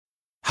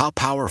How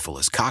powerful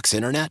is Cox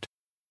Internet?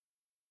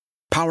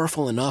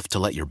 Powerful enough to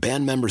let your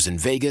band members in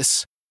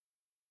Vegas,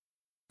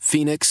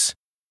 Phoenix,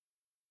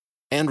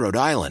 and Rhode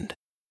Island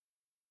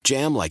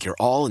jam like you're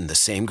all in the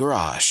same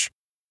garage.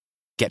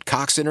 Get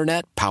Cox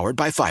Internet powered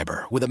by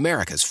fiber with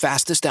America's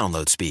fastest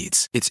download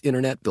speeds. It's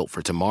internet built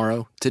for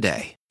tomorrow,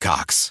 today.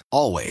 Cox,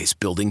 always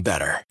building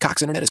better.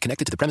 Cox Internet is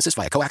connected to the premises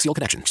via coaxial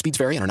connection. Speeds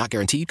vary and are not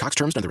guaranteed. Cox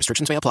terms and other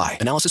restrictions may apply.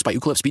 Analysis by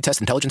Ookla Speed Test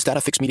Intelligence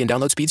Data. Fixed median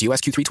download speeds. US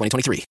Q3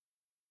 2023.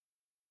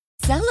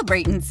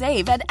 Celebrate and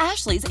save at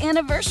Ashley's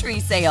Anniversary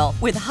Sale.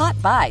 With Hot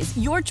Buys,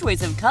 your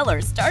choice of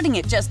colors starting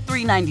at just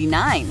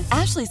 $3.99.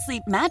 Ashley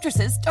Sleep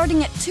mattresses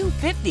starting at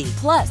 $2.50.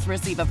 Plus,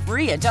 receive a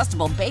free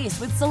adjustable base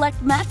with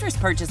select mattress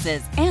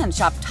purchases. And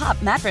shop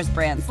top mattress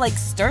brands like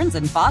Stearns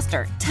 &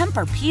 Foster,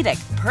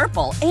 Tempur-Pedic,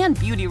 Purple, and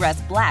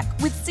Beautyrest Black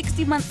with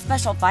 60-month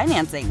special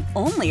financing.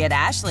 Only at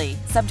Ashley.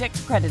 Subject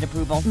to credit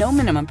approval. No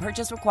minimum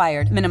purchase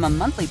required. Minimum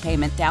monthly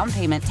payment, down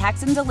payment,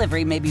 tax, and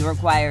delivery may be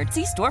required.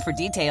 See store for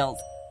details.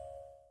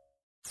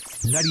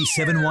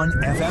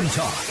 97.1 FM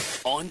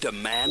Talk. On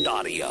demand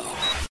audio.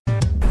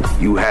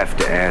 You have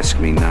to ask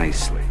me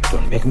nicely.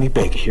 Don't make me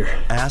beg here.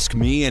 Ask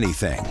me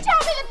anything. Tell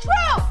me the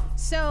truth!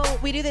 So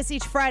we do this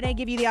each Friday,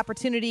 give you the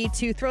opportunity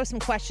to throw some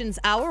questions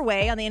our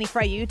way on the Annie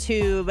Fry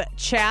YouTube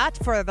chat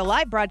for the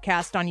live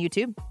broadcast on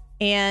YouTube.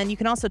 And you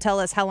can also tell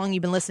us how long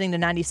you've been listening to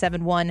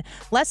 97.1.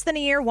 Less than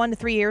a year, 1 to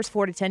 3 years,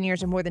 4 to 10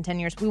 years, or more than 10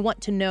 years. We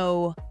want to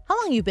know how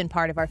long you've been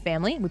part of our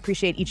family. We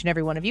appreciate each and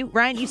every one of you.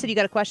 Ryan, you said you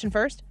got a question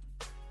first?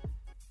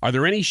 Are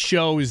there any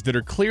shows that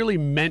are clearly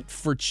meant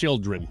for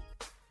children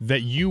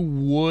that you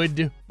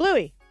would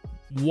Bluey.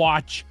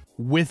 watch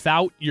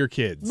without your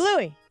kids?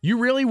 Bluey. You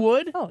really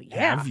would? Oh,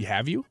 yeah.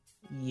 Have you?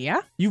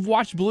 Yeah. You've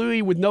watched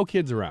Bluey with no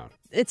kids around?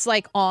 It's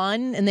like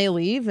on and they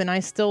leave and I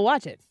still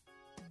watch it.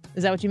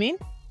 Is that what you mean?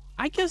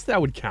 I guess that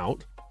would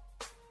count.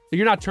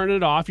 You're not turning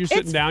it off. You're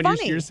sitting It's down.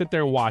 funny. You just sit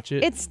there and watch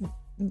it. It's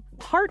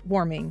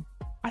heartwarming.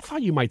 I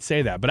thought you might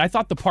say that, but I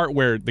thought the part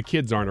where the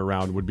kids aren't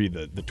around would be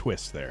the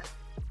twist there.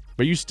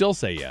 But you still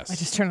say yes. I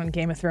just turn on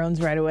Game of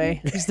Thrones right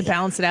away just to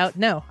balance it out.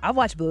 No, I'll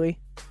watch Bluey.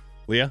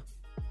 Leah?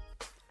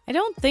 I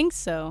don't think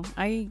so.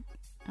 I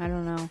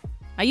don't know.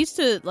 I used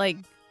to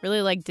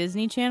really like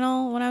Disney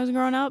Channel when I was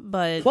growing up,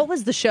 but What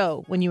was the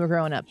show when you were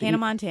growing up? Hannah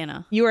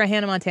Montana. You were a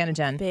Hannah Montana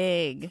Jen. Do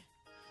Big.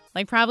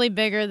 Like probably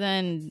bigger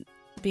than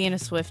being a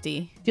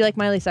Swiftie. you like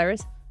Miley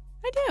Cyrus?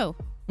 I do.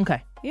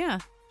 Okay. Yeah.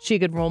 She a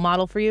good role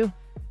model for you?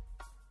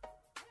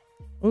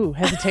 Ooh,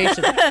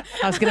 hesitation. I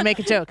was going to make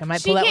a joke. I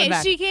might pull that one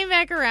back. She came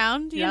back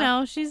around. You Yeah.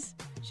 know, she's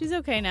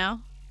okay now.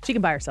 She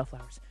can buy herself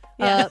flowers.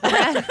 Yeah.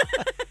 Brad?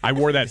 I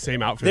wore that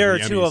same outfit. There are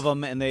at the two Emmys. of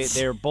them, and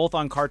they're both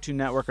on Cartoon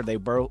Network, or they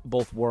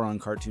both were on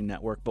Cartoon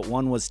Network. But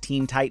one was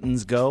Teen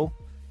Titans Go,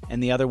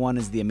 and the other one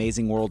is The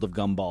Amazing World of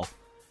Gumball.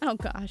 Oh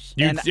gosh.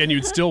 And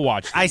you'd still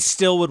watch them. I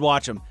still would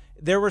watch them.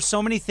 There were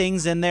so many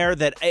things in there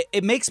that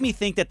it makes me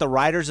think that the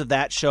writers of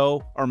that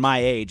show are my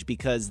age,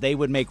 because they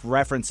would make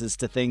references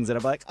to things that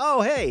I'm like,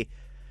 oh, hey.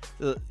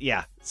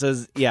 Yeah. So,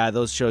 yeah,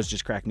 those shows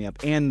just crack me up.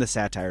 And the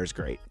satire is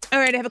great. All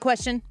right, I have a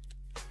question.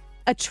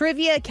 A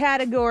trivia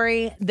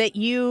category that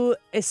you,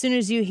 as soon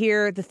as you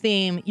hear the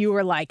theme, you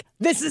were like,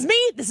 this is me.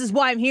 This is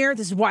why I'm here.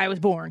 This is why I was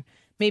born.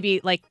 Maybe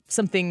like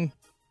something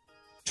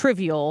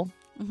trivial,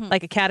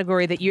 like a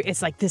category that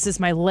it's like, this is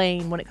my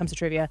lane when it comes to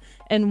trivia.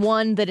 And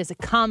one that is a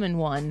common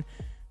one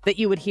that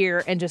you would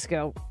hear and just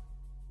go,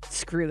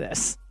 screw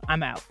this.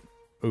 I'm out.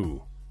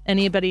 Ooh.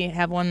 Anybody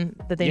have one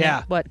that they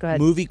know? What? Go ahead.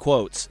 Movie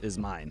quotes is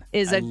mine.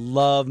 I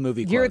love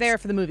movie quotes. You're there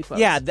for the movie quotes.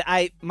 Yeah,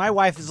 my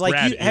wife is like,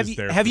 Brad have is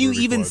there you for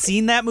movie even quotes.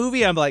 seen that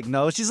movie? I'm like,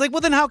 no. She's like, well,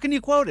 then how can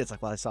you quote it? It's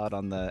like, well, I saw it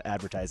on the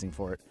advertising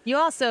for it. You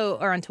also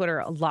are on Twitter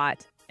a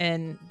lot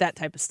and that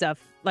type of stuff.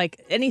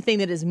 Like anything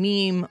that is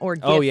meme or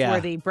GIF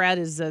worthy. Brad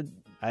is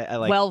I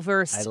like,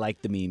 well-versed. I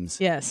like the memes.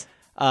 Yes.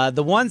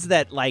 The ones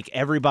that like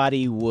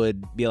everybody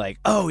would be like,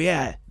 oh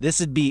yeah,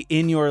 this would be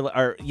in your,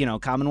 or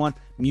common one,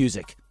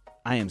 music.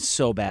 I am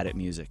so bad at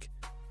music.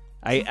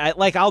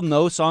 I'll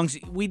know songs.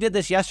 We did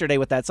this yesterday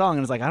with that song,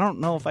 and it's like, I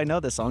don't know if I know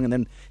this song, and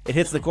then it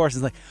hits the chorus,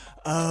 and it's like,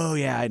 oh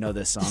yeah, I know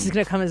this song. This is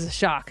gonna come as a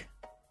shock,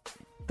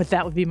 but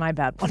that would be my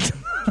bad one.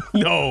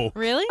 No.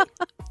 Really?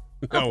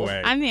 No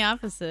way. I'm the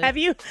opposite. Have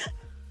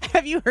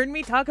you heard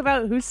me talk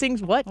about who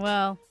sings what?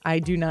 Well, I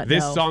do not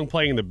This know. song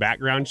playing in the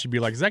background should be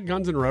like, is that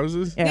Guns N'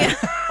 Roses? Yeah.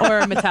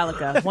 Or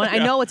Metallica. I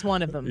know it's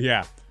one of them.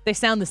 Yeah. They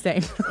sound the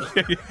same.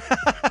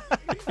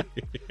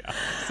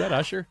 Is that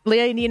Usher?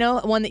 Leah, do you know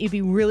one that you'd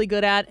be really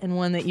good at and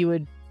one that you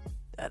would,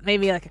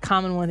 maybe like a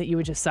common one that you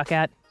would just suck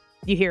at?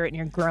 You hear it and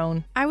you're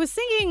grown. I was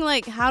thinking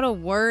like how to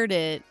word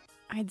it.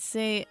 I'd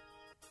say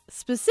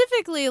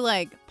specifically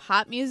like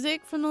pop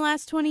music from the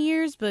last 20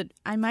 years, but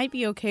I might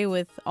be okay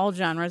with all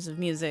genres of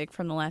music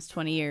from the last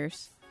 20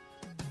 years.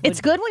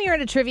 It's good when you're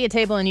at a trivia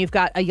table and you've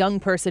got a young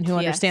person who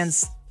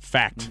understands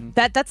Fact.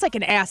 That's like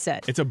an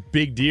asset. It's a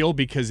big deal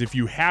because if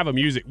you have a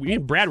music, me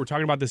and Brad were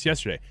talking about this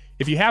yesterday.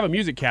 If you have a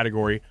music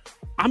category,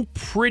 I'm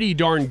pretty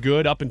darn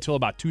good up until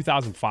about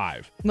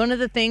 2005. One of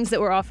the things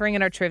that we're offering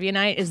at our trivia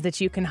night is that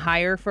you can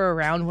hire for a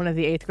round one of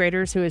the 8th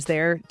graders who is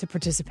there to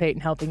participate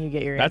in helping you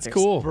get your That's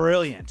answers. cool.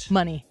 Brilliant.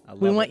 Money.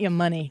 We want your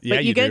money. Yeah,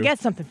 but you got to do. get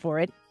something for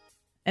it.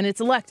 And it's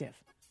elective.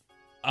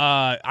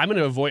 I'm going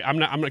to avoid, I'm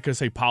not going to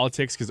say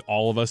politics because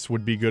all of us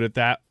would be good at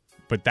that.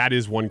 But that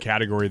is one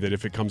category that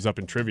if it comes up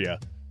in trivia,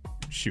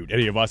 shoot,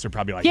 any of us are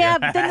probably like, Yeah,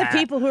 but then the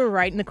people who are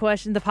writing the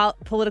question, the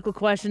political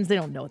questions, they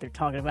don't know what they're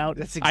talking about.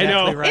 That's I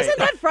exactly know. right. Isn't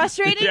that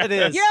frustrating? Yeah, it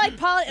is. You're like,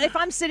 if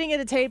I'm sitting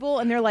at a table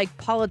and they're like,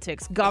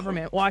 politics,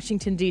 government,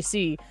 Washington,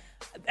 D.C.,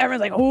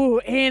 everyone's like, oh,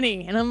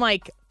 Annie. And I'm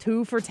like,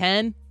 2 for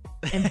 10.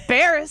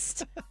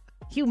 Embarrassed.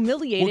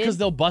 Humiliated. Well, because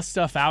they'll bust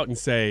stuff out and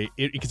say,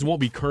 because it won't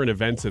be current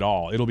events at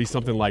all. It'll be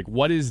something like, In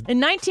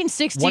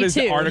 1962. what is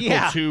Article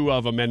Yeah. 2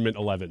 of Amendment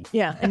 11?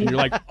 Yeah. And you're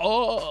like,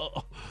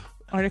 oh.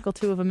 Article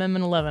 2 of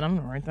Amendment 11. I'm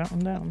going to write that one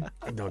down.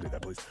 Don't do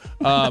that, please.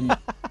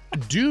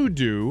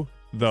 Doo-doo,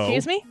 though.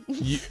 Excuse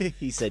me?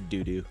 He said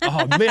doo-doo.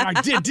 Oh, man,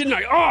 I did, didn't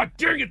I? Oh,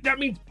 dang it. That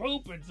means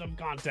poop in some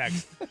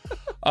context.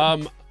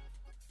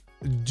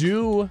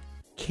 Do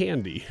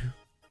candy.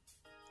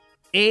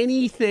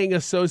 Anything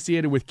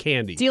associated with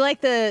candy. Do you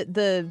like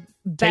the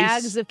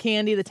bags Taste- of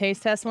candy, the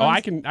taste test ones? Oh,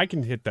 I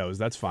can hit those.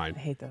 That's fine. I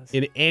hate those.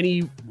 In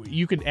any,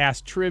 you could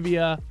ask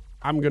trivia.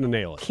 I'm going to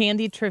nail it.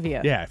 Candy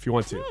trivia. Yeah, if you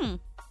want to.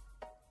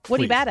 What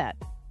are you Please. bad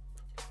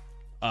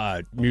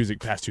at?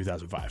 Music past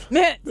 2005.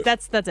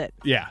 That's it.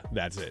 Yeah,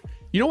 that's it.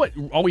 You know what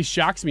always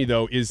shocks me,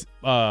 though, is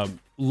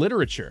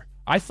literature.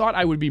 I thought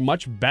I would be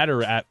much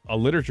better at a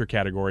literature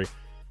category,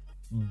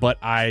 but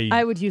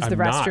I would use the I'm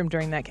not. restroom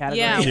during that category.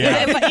 Yeah,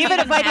 Yeah. Even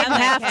if I didn't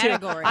that have to.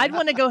 category. I'd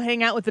want to go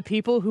hang out with the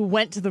people who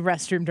went to the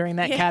restroom during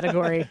that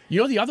category.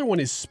 You know, the other one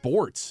is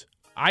sports.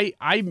 I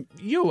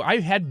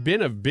had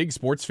been a big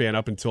sports fan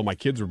up until my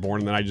kids were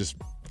born, and then I just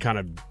kind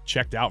of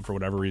checked out for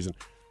whatever reason.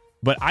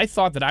 But I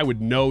thought that I would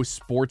know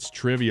sports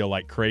trivia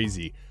like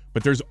crazy.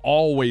 But there's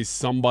always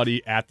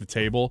somebody at the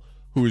table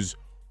who's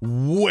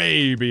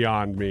way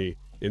beyond me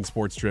in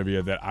sports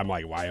trivia that I'm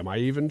like, why am I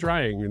even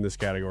trying in this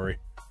category?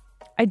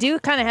 I do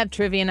kind of have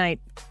trivia night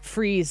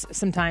freeze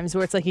sometimes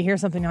where it's like you hear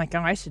something you're like, oh,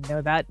 I should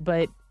know that,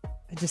 but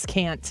I just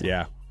can't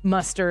Yeah.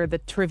 muster the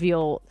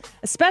trivial,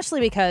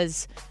 especially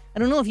because I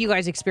don't know if you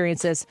guys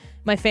experience this.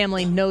 My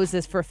family knows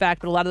this for a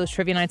fact, but a lot of those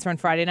trivia nights are on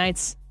Friday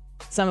nights.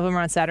 Some of them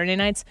are on Saturday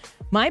nights.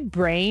 My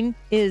brain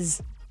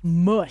is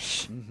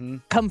mush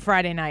come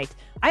Friday night.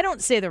 I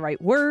don't say the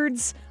right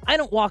words. I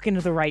don't walk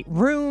into the right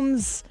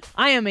rooms.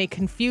 I am a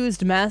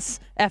confused mess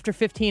after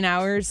 15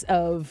 hours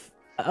of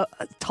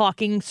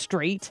talking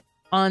straight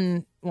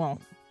on,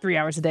 3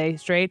 hours a day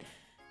straight.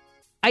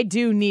 I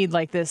do need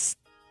like this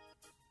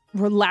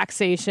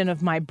relaxation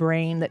of my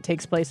brain that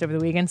takes place over the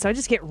weekend. So I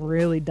just get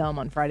really dumb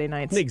on Friday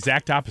nights. I'm the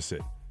exact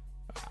opposite.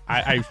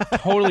 I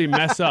totally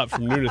mess up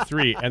from noon to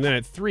 3, and then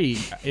at 3,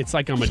 it's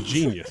like I'm a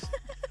genius.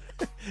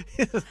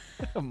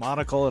 A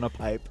monocle and a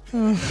pipe.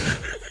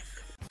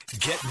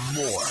 Get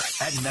more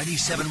at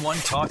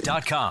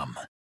 971talk.com.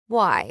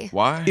 Why?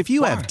 Why? If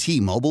you have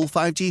T-Mobile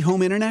 5G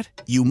home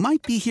internet, you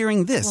might be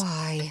hearing this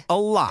Why? a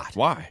lot.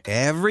 Why?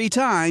 Every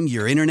time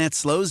your internet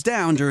slows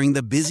down during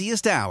the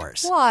busiest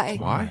hours. Why?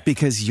 Why?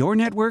 Because your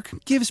network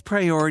gives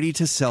priority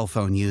to cell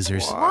phone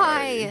users.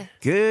 Why?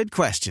 Good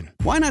question.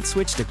 Why not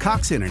switch to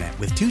Cox Internet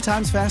with 2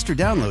 times faster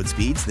download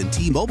speeds than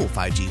T-Mobile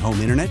 5G home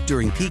internet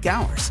during peak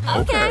hours?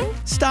 Okay.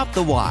 Stop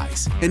the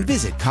whys and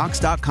visit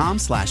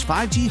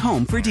cox.com/5G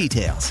home for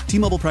details.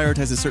 T-Mobile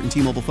prioritizes certain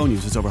T-Mobile phone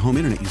users over home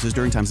internet users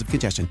during times of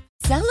congestion.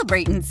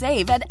 Celebrate and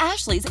save at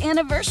Ashley's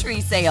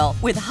Anniversary Sale.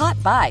 With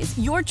Hot Buys,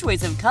 your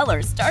choice of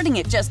colors starting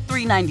at just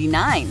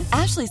 $3.99.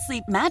 Ashley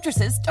Sleep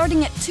mattresses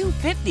starting at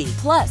 $2.50.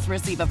 Plus,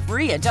 receive a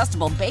free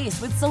adjustable base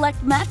with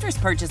select mattress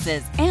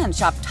purchases. And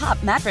shop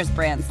top mattress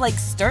brands like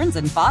Stearns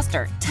 &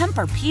 Foster,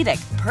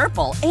 Tempur-Pedic,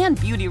 Purple, and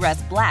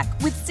Beautyrest Black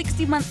with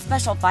 60-month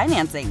special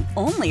financing.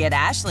 Only at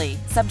Ashley.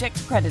 Subject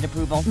to credit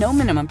approval. No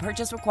minimum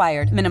purchase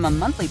required. Minimum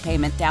monthly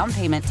payment, down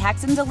payment,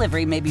 tax, and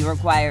delivery may be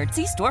required.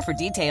 See store for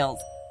details.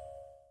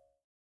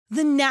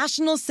 The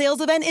national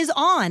sales event is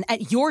on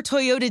at your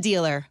Toyota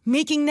dealer,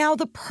 making now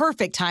the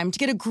perfect time to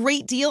get a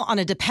great deal on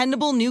a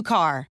dependable new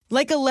car.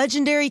 Like a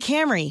legendary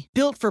Camry,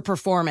 built for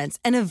performance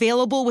and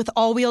available with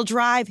all-wheel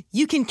drive,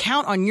 you can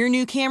count on your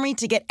new Camry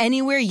to get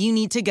anywhere you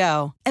need to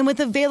go. And with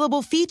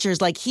available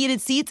features like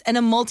heated seats and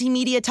a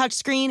multimedia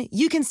touchscreen,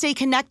 you can stay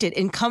connected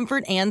in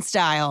comfort and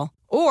style.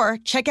 Or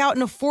check out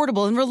an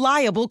affordable and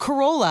reliable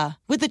Corolla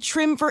with a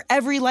trim for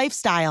every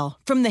lifestyle,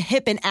 from the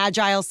hip and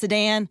agile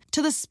sedan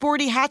to the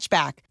sporty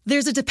hatchback.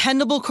 There's a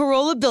dependable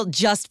Corolla built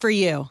just for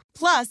you.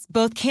 Plus,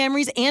 both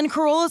Camrys and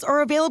Corollas are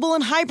available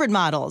in hybrid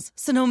models,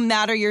 so no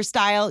matter your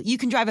style, you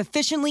can drive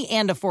efficiently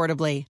and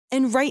affordably.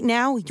 And right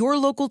now, your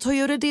local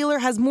Toyota dealer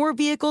has more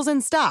vehicles in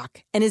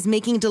stock and is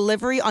making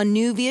delivery on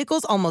new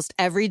vehicles almost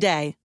every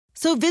day.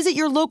 So visit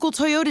your local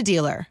Toyota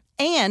dealer.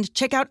 And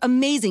check out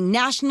amazing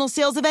national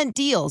sales event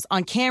deals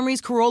on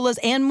Camrys, Corollas,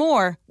 and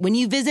more when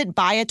you visit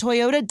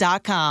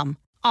buyatoyota.com.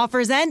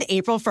 Offers end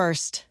April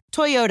 1st.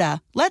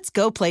 Toyota, let's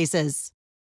go places.